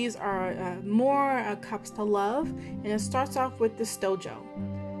these are more cups to love, and it starts off with the Stojo.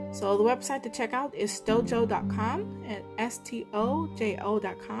 So the website to check out is stojo.com at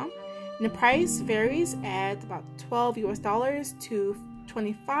stojo.com. And the price varies at about $12 to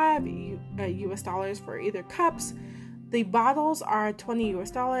 $25 for either cups. The bottles are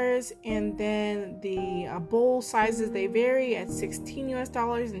 $20, and then the bowl sizes, they vary at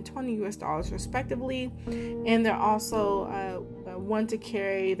 $16 and $20 respectively. And they're also one to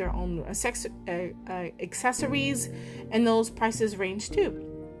carry their own accessories, and those prices range too.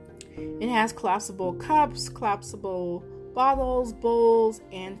 It has collapsible cups, collapsible bottles, bowls,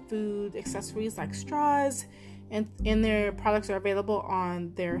 and food accessories like straws. and their products are available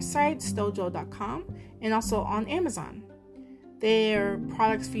on their site, stojo.com, and also on Amazon. Their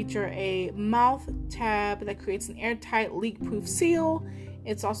products feature a mouth tab that creates an airtight, leak-proof seal.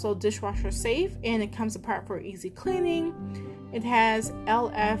 It's also dishwasher safe, and it comes apart for easy cleaning. It has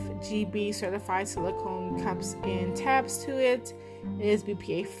LFGB certified silicone cups and tabs to it. It is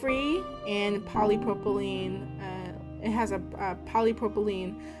BPA free and polypropylene. It has a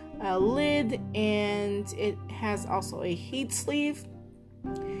polypropylene lid, and it has also a heat sleeve.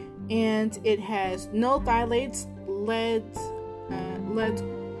 And it has no phthalates, lead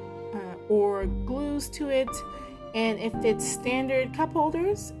or glues to it. And it fits standard cup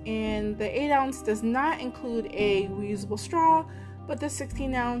holders, and the 8-ounce does not include a reusable straw, but the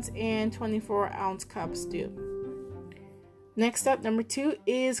 16-ounce and 24-ounce cups do. Next up, number 2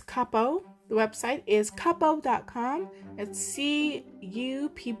 is Cuppo. The website is cuppo.com. It's CUPPOW.com,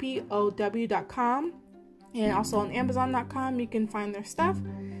 and also on Amazon.com you can find their stuff.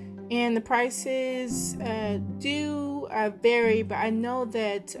 And the prices do vary, but I know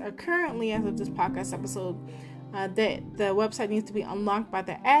that currently, as of this podcast episode, that the website needs to be unlocked by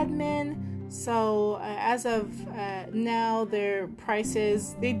the admin. So as of now, their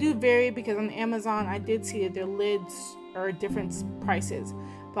prices, they do vary, because on Amazon I did see that their lids are different prices,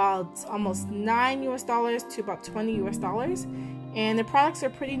 about almost $9 to about $20. And the products are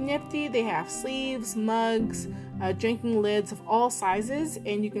pretty nifty. They have sleeves, mugs, drinking lids of all sizes,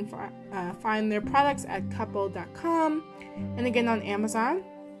 and you can find their products at cuppo.com, and again on Amazon.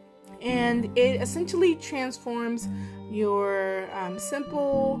 And it essentially transforms your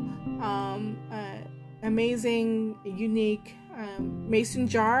simple, amazing, unique mason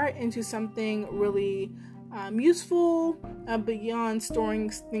jar into something really useful, beyond storing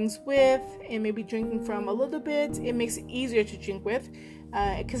things with and maybe drinking from a little bit. It makes it easier to drink with,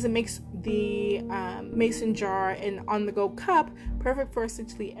 because it makes the mason jar an on-the-go cup perfect for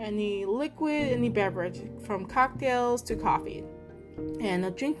essentially any liquid, any beverage, from cocktails to coffee. And the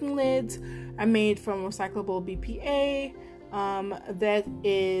drinking lids are made from recyclable BPA, that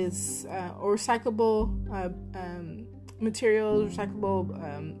is, or recyclable materials, recyclable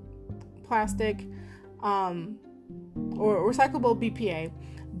plastic, or recyclable BPA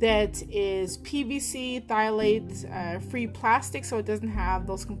that is PVC phthalate free plastic, so it doesn't have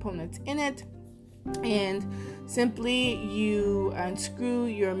those components in it. And simply you unscrew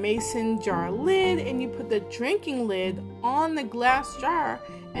your mason jar lid, and you put the drinking lid on the glass jar,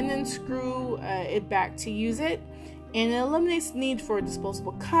 and then screw it back to use it. And it eliminates the need for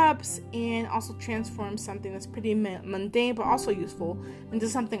disposable cups, and also transforms something that's pretty mundane but also useful into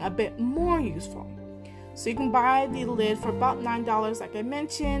something a bit more useful. So you can buy the lid for about $9, like I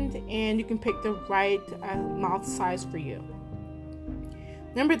mentioned, and you can pick the right mouth size for you.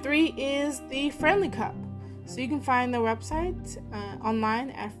 Number 3 is the Friendly Cup. So you can find the website online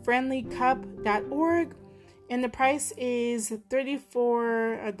at friendlycup.org, and the price is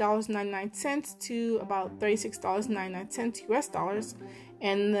 $34.99 to about $36.99 US dollars.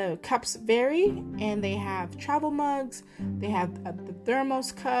 And the cups vary, and they have travel mugs, they have the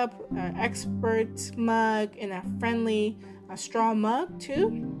thermos cup, expert mug, and a friendly straw mug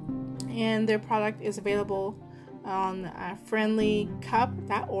too. And their product is available on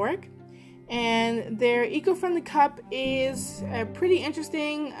friendlycup.org. And their eco-friendly cup is pretty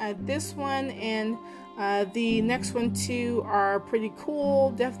interesting. This one and the next one too are pretty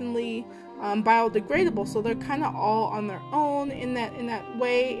cool, definitely biodegradable, so they're kind of all on their own in that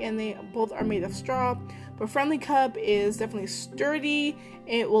way, and they both are made of straw. But Friendly Cup is definitely sturdy.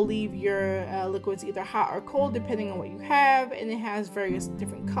 It will leave your liquids either hot or cold depending on what you have, and it has various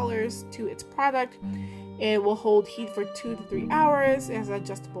different colors to its product. It will hold heat for 2 to 3 hours. It has an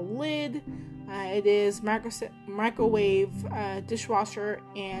adjustable lid. It is microwave, dishwasher,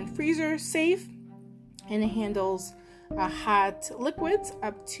 and freezer safe, and it handles hot liquids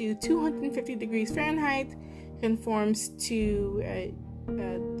up to 250 degrees Fahrenheit, conforms to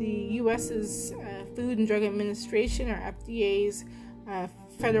the U.S.'s Food and Drug Administration, or FDA's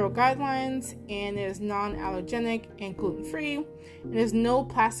federal guidelines, and it is non-allergenic and gluten-free. It has no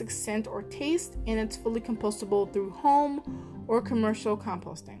plastic scent or taste, and it's fully compostable through home or commercial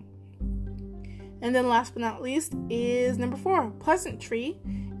composting. And then last but not least is number 4, Pleasant Tree.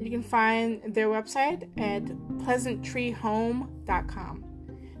 You can find their website at pleasanttreehome.com.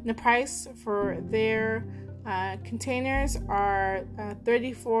 And the price for their containers are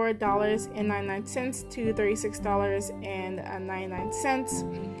 $34.99 to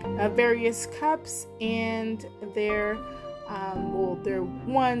 $36.99. Various cups, and their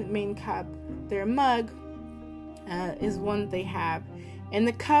one main cup, their mug, is one they have. And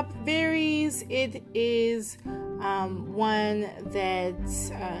the cup varies. It is one that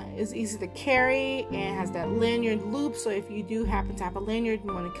is easy to carry and has that lanyard loop. So if you do happen to have a lanyard,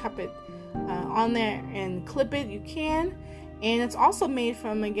 you want to cup it on there and clip it, you can. And it's also made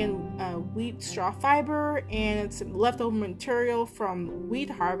from, again, wheat straw fiber, and it's leftover material from wheat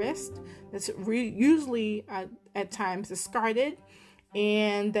harvest that's usually at times discarded.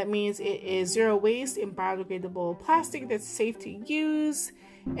 And that means it is zero waste and biodegradable plastic that's safe to use.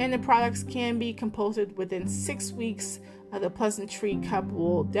 And the products can be composted within 6 weeks. The Pleasantry cup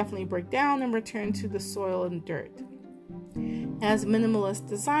will definitely break down and return to the soil and dirt. It has a minimalist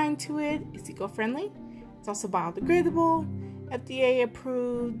design to it. It's eco-friendly. It's also biodegradable, FDA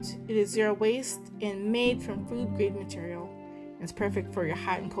approved. It is zero waste and made from food grade material. It's perfect for your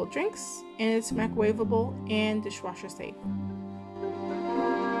hot and cold drinks, and it's microwavable and dishwasher safe.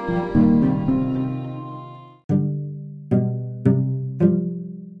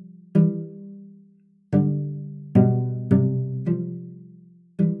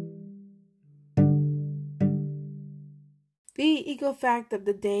 The eco fact of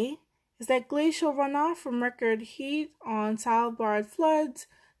the day is that glacial runoff from record heat on Svalbard floods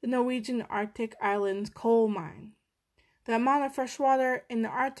the Norwegian Arctic island's coal mine. The amount of fresh water in the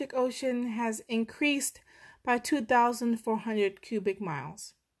Arctic Ocean has increased by 2,400 cubic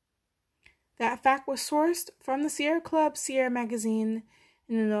miles. That fact was sourced from the Sierra Club Sierra magazine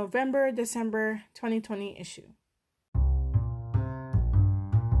in the November-December 2020 issue.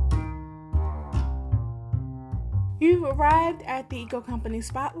 You've arrived at the Eco Company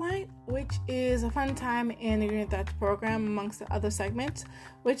Spotlight, which is a fun time in the Green Thoughts program amongst the other segments,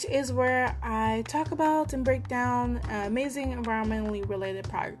 which is where I talk about and break down amazing environmentally related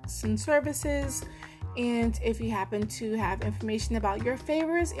products and services. And if you happen to have information about your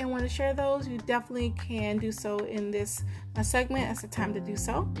favorites and want to share those, you definitely can do so in this segment. It's the time to do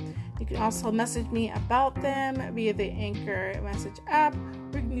so. You can also message me about them via the Anchor message app,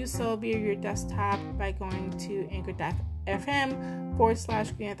 or you can do so via your desktop by going to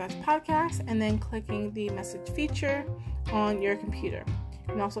anchor.fm/Green Thoughts Podcast and then clicking the message feature on your computer.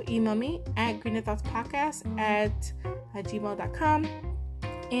 You can also email me at greenthoughtspodcast@gmail.com.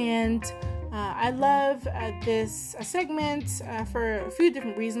 And I love this segment for a few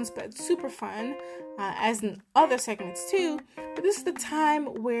different reasons, but it's super fun, as in other segments too. But this is the time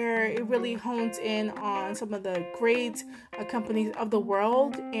where it really hones in on some of the great companies of the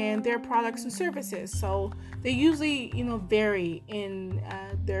world and their products and services. So they usually, vary in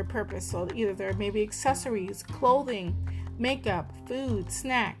their purpose. So either they're maybe accessories, clothing, makeup, food,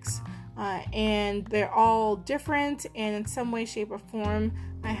 snacks. And they're all different, and in some way, shape, or form,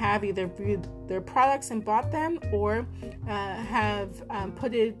 I have either viewed their products and bought them, or have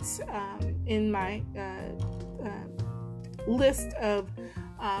put it in my list of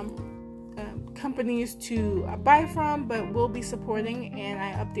companies to buy from, but will be supporting, and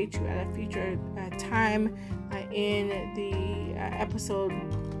I update you at a future time in the episode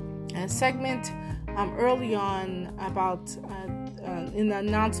segment early on about in the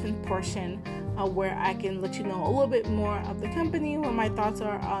announcement portion where I can let you know a little bit more of the company, what my thoughts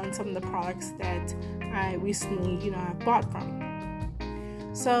are on some of the products that I recently, have bought from.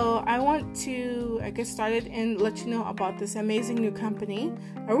 So I want to get started and let you know about this amazing new company,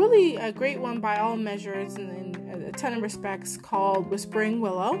 a really great one by all measures and in a ton of respects, called Whispering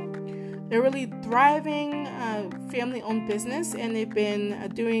Willow. They're really thriving family-owned business, and they've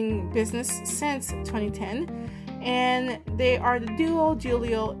been doing business since 2010. And they are the duo,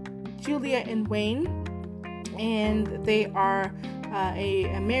 Julia and Wayne, and they are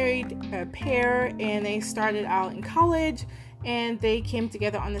a married pair, and they started out in college, and they came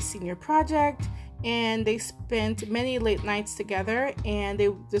together on the senior project, and they spent many late nights together, and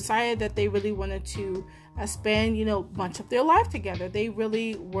they decided that they really wanted to spend, much of their life together. They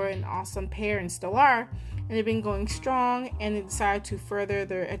really were an awesome pair and still are, and they've been going strong, and they decided to further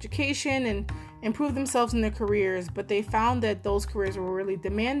their education and improve themselves in their careers, but they found that those careers were really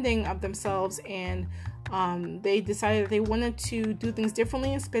demanding of themselves, and they decided that they wanted to do things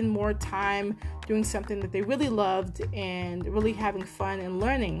differently and spend more time doing something that they really loved and really having fun and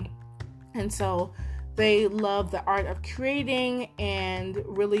learning. And so they love the art of creating and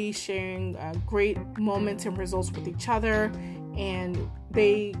really sharing great moments and results with each other. And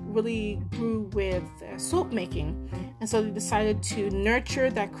they really grew with soap making. And so they decided to nurture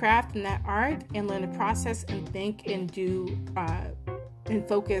that craft and that art and learn the process and think and do and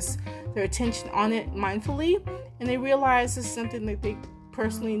focus their attention on it mindfully. And they realized this is something that they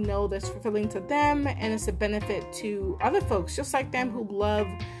personally know that's fulfilling to them, and it's a benefit to other folks just like them who love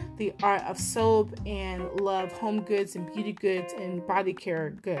the art of soap and love home goods and beauty goods and body care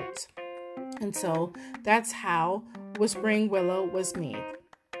goods. And so that's how Whispering Willow was made.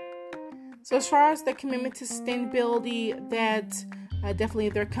 So as far as the commitment to sustainability that definitely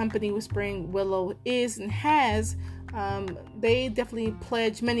their company Whispering Willow is and has, they definitely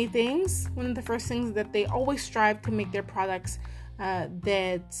pledge many things. One of the first things that they always strive to make their products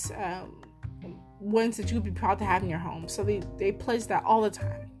ones that you'd be proud to have in your home. So they pledge that all the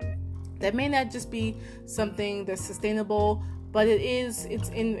time. That may not just be something that's sustainable, but it's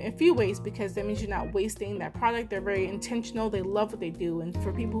in a few ways, because that means you're not wasting that product. They're very intentional. They love what they do. And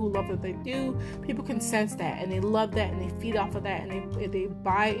for people who love what they do, people can sense that, and they love that, and they feed off of that, and they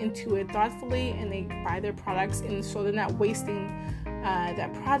buy into it thoughtfully, and they buy their products, and so they're not wasting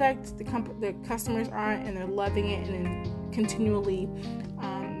that product. The customers aren't, and they're loving it, and then continually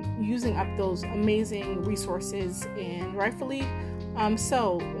using up those amazing resources, and rightfully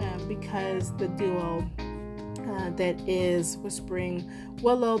because the duo that is Whispering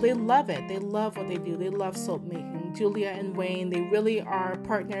Willow, they love it. They love what they do. They love soap making. Julia and Wayne, they really are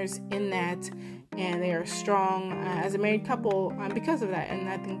partners in that, and they are strong as a married couple because of that. And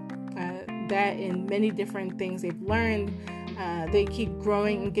I think that in many different things they've learned, they keep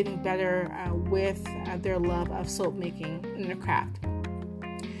growing and getting better with their love of soap making and their craft.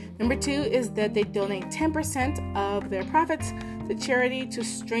 Number 2 is that they donate 10% of their profits to charity to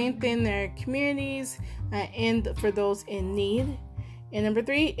strengthen their communities and for those in need. And number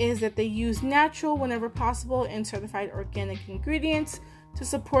 3 is that they use natural, whenever possible, and certified organic ingredients to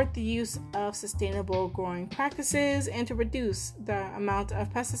support the use of sustainable growing practices and to reduce the amount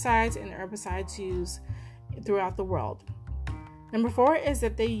of pesticides and herbicides used throughout the world. Number 4 is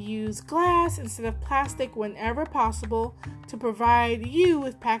that they use glass instead of plastic whenever possible to provide you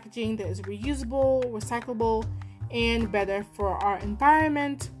with packaging that is reusable, recyclable, and better for our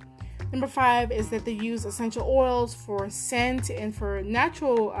environment. Number 5 is that they use essential oils for scent, and for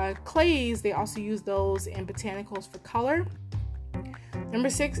natural clays, they also use those, and botanicals for color. Number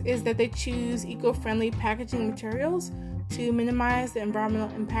 6 is that they choose eco-friendly packaging materials to minimize the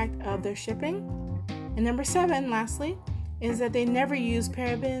environmental impact of their shipping. And number 7, lastly, is that they never use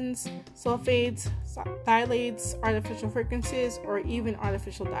parabens, sulfates, phthalates, artificial fragrances, or even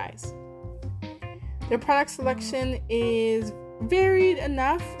artificial dyes. Their product selection is varied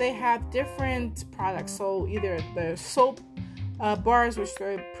enough. They have different products. So either the soap bars, which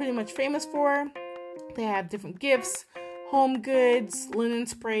they're pretty much famous for. They have different gifts, home goods, linen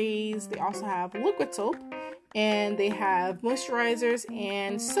sprays. They also have liquid soap, and they have moisturizers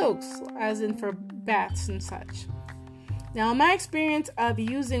and soaks, as in for baths and such. Now, my experience of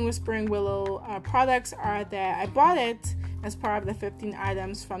using Whispering Willow products are that I bought it as part of the 15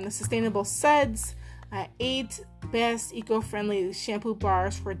 items from the Sustainable Suds 8 Best Eco-Friendly Shampoo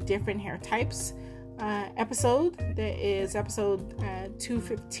Bars for Different Hair Types episode. That is episode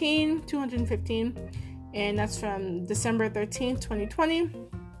 215, and that's from December 13th, 2020.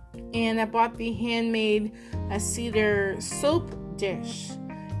 And I bought the handmade cedar soap dish.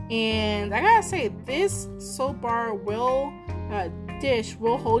 And I gotta say, this soap bar dish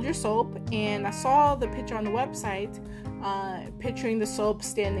will hold your soap. And I saw the picture on the website picturing the soap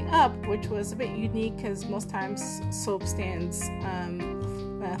standing up, which was a bit unique because most times soap stands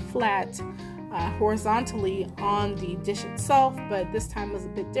flat horizontally on the dish itself, but this time was a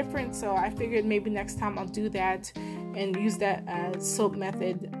bit different. So I figured maybe next time I'll do that and use that soap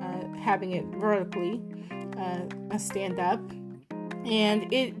method, having it vertically stand up.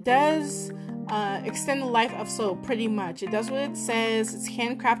 And it does extend the life of soap pretty much. It does what it says. It's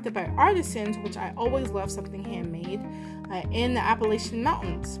handcrafted by artisans, which I always love something handmade, in the Appalachian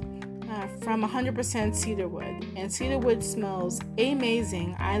Mountains from 100% cedar wood. And cedar wood smells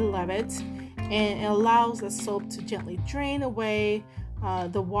amazing. I love it. And it allows the soap to gently drain away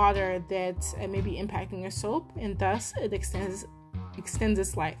the water that may be impacting your soap, and thus it extends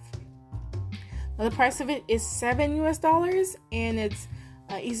its life. Now, the price of it is $7, and it's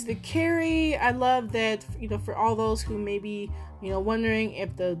easy to carry. I love that, for all those who may be, wondering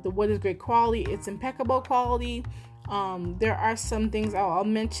if the wood is great quality, it's impeccable quality. There are some things I'll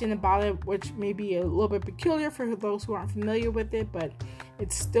mention about it which may be a little bit peculiar for those who aren't familiar with it, but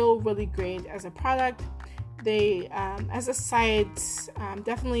it's still really great as a product. They, as a site,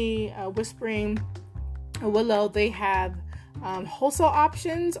 definitely Whispering Willow, they have wholesale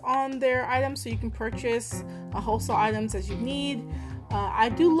options on their items, so you can purchase wholesale items as you need. I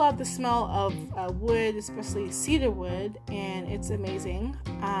do love the smell of wood, especially cedar wood, and it's amazing.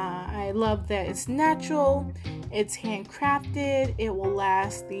 I love that it's natural, it's handcrafted, it will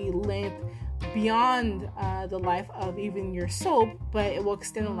last the length beyond the life of even your soap, but it will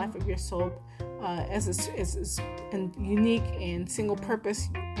extend the life of your soap as unique and single purpose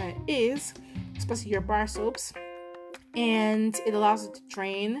is, especially your bar soaps. And it allows it to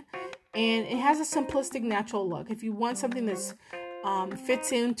drain, and it has a simplistic natural look. If you want something that's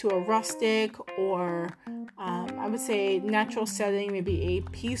fits into a rustic or I would say natural setting, maybe a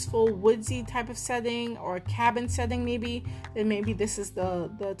peaceful woodsy type of setting or a cabin setting, then maybe this is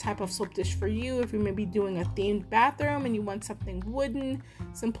the type of soap dish for you. If you're maybe doing a themed bathroom and you want something wooden,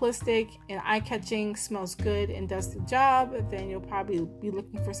 simplistic, and eye-catching, smells good and does the job, then you'll probably be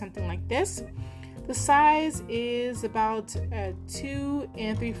looking for something like this. The size is about 2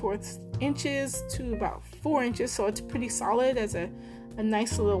 3/4 inches to about 4 inches, so it's pretty solid as a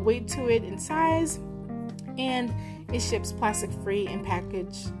nice little weight to it in size. And it ships plastic free in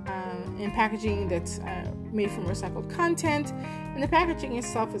packaging that's made from recycled content, and the packaging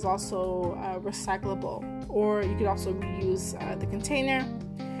itself is also recyclable, or you could also reuse the container.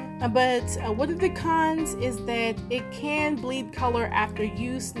 But one of the cons is that it can bleed color after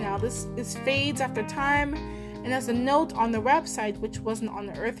use. Now this fades after time, and as a note on the website, which wasn't on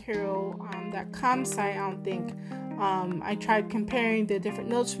the earthhero.com site, I don't think, I tried comparing the different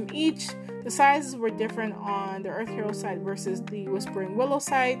notes from each. The sizes were different on the Earth Hero site versus the Whispering Willow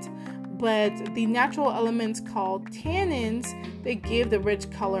site, but the natural elements called tannins, they give the rich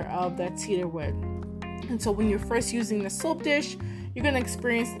color of that cedar wood. And so when you're first using the soap dish, you're going to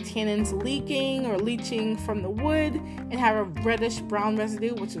experience the tannins leaking or leaching from the wood and have a reddish brown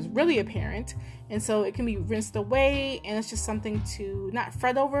residue, which is really apparent. And so it can be rinsed away, and it's just something to not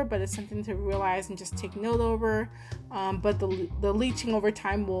fret over, but it's something to realize and just take note over. But the leaching over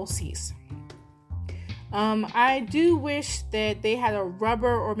time will cease. I do wish that they had a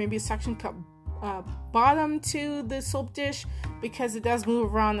rubber or maybe a suction cup bottom to the soap dish, because it does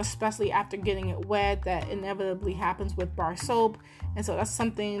move around, especially after getting it wet. That inevitably happens with bar soap, and so that's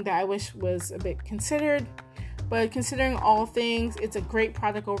something that I wish was a bit considered. But considering all things, it's a great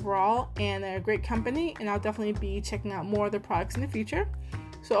product overall, and they're a great company, and I'll definitely be checking out more of their products in the future.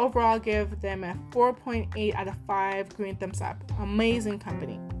 So overall, I'll give them a 4.8 out of 5 green thumbs up. Amazing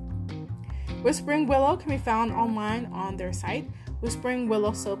company. Whispering Willow can be found online on their site,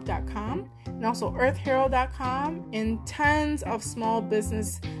 whisperingwillowsoap.com, and also earthhero.com, and tons of small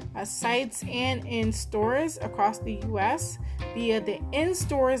business sites and in stores across the U.S. via the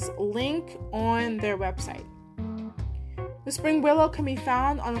in-stores link on their website. Whispering Willow can be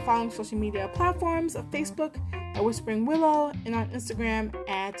found on the following social media platforms of Facebook at Whispering Willow and on Instagram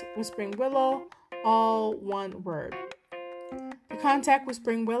at Whispering Willow, all one word. To contact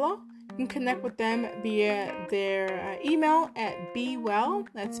Whispering Willow, you can connect with them via their email at bewell,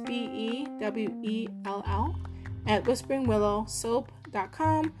 that's BEWELL, at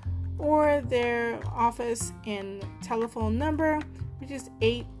whisperingwillowsoap.com, or their office and telephone number, which is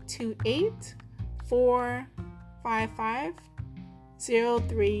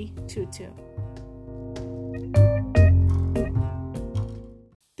 828-455-0322.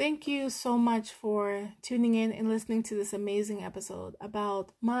 Thank you so much for tuning in and listening to this amazing episode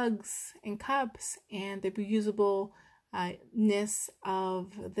about mugs and cups and the reusableness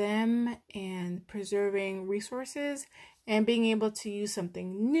of them and preserving resources and being able to use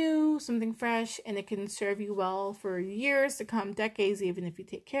something new, something fresh, and it can serve you well for years to come, decades, even if you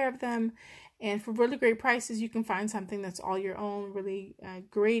take care of them. And for really great prices, you can find something that's all your own, really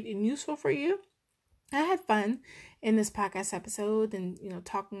great and useful for you. I had fun in this podcast episode and,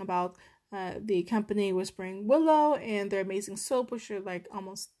 talking about the company Whispering Willow and their amazing soap, which are like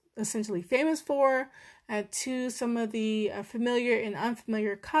almost essentially famous for, to some of the familiar and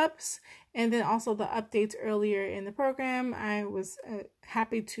unfamiliar cups, and then also the updates earlier in the program. I was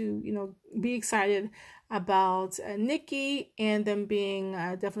happy to, be excited about Nikki and them being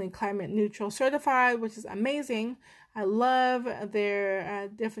definitely climate neutral certified, which is amazing. I love their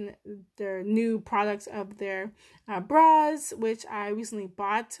new products of their bras, which I recently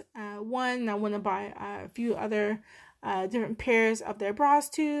bought one. And I want to buy a few other different pairs of their bras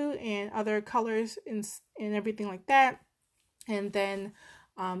too, and other colors and everything like that. And then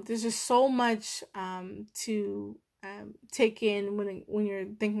there's just so much to take in when you're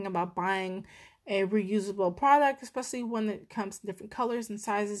thinking about buying a reusable product, especially one that comes in different colors and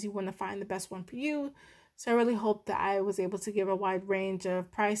sizes. You want to find the best one for you. So I really hope that I was able to give a wide range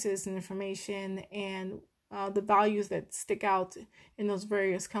of prices and information and the values that stick out in those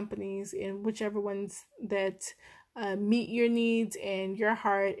various companies, and whichever ones that meet your needs and your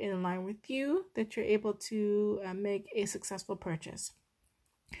heart and in line with you, that you're able to make a successful purchase.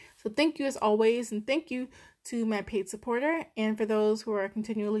 So thank you as always, and thank you to my paid supporter, and for those who are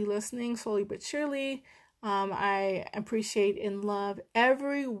continually listening, slowly but surely. I appreciate and love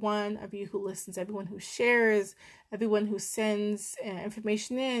every one of you who listens, everyone who shares, everyone who sends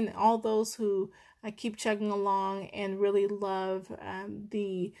information in, all those who keep chugging along and really love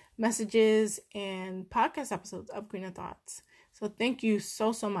the messages and podcast episodes of Greener Thoughts. So thank you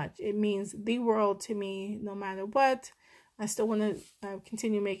so much. It means the world to me no matter what. I still want to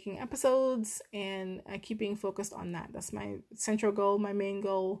continue making episodes and keeping focused on that. That's my central goal, my main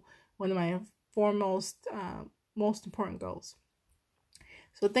goal, one of my foremost, most important goals.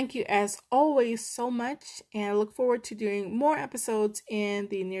 So thank you as always so much, and I look forward to doing more episodes in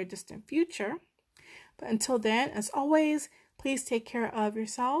the near distant future. But until then, as always, please take care of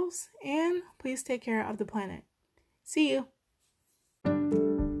yourselves and please take care of the planet. See you.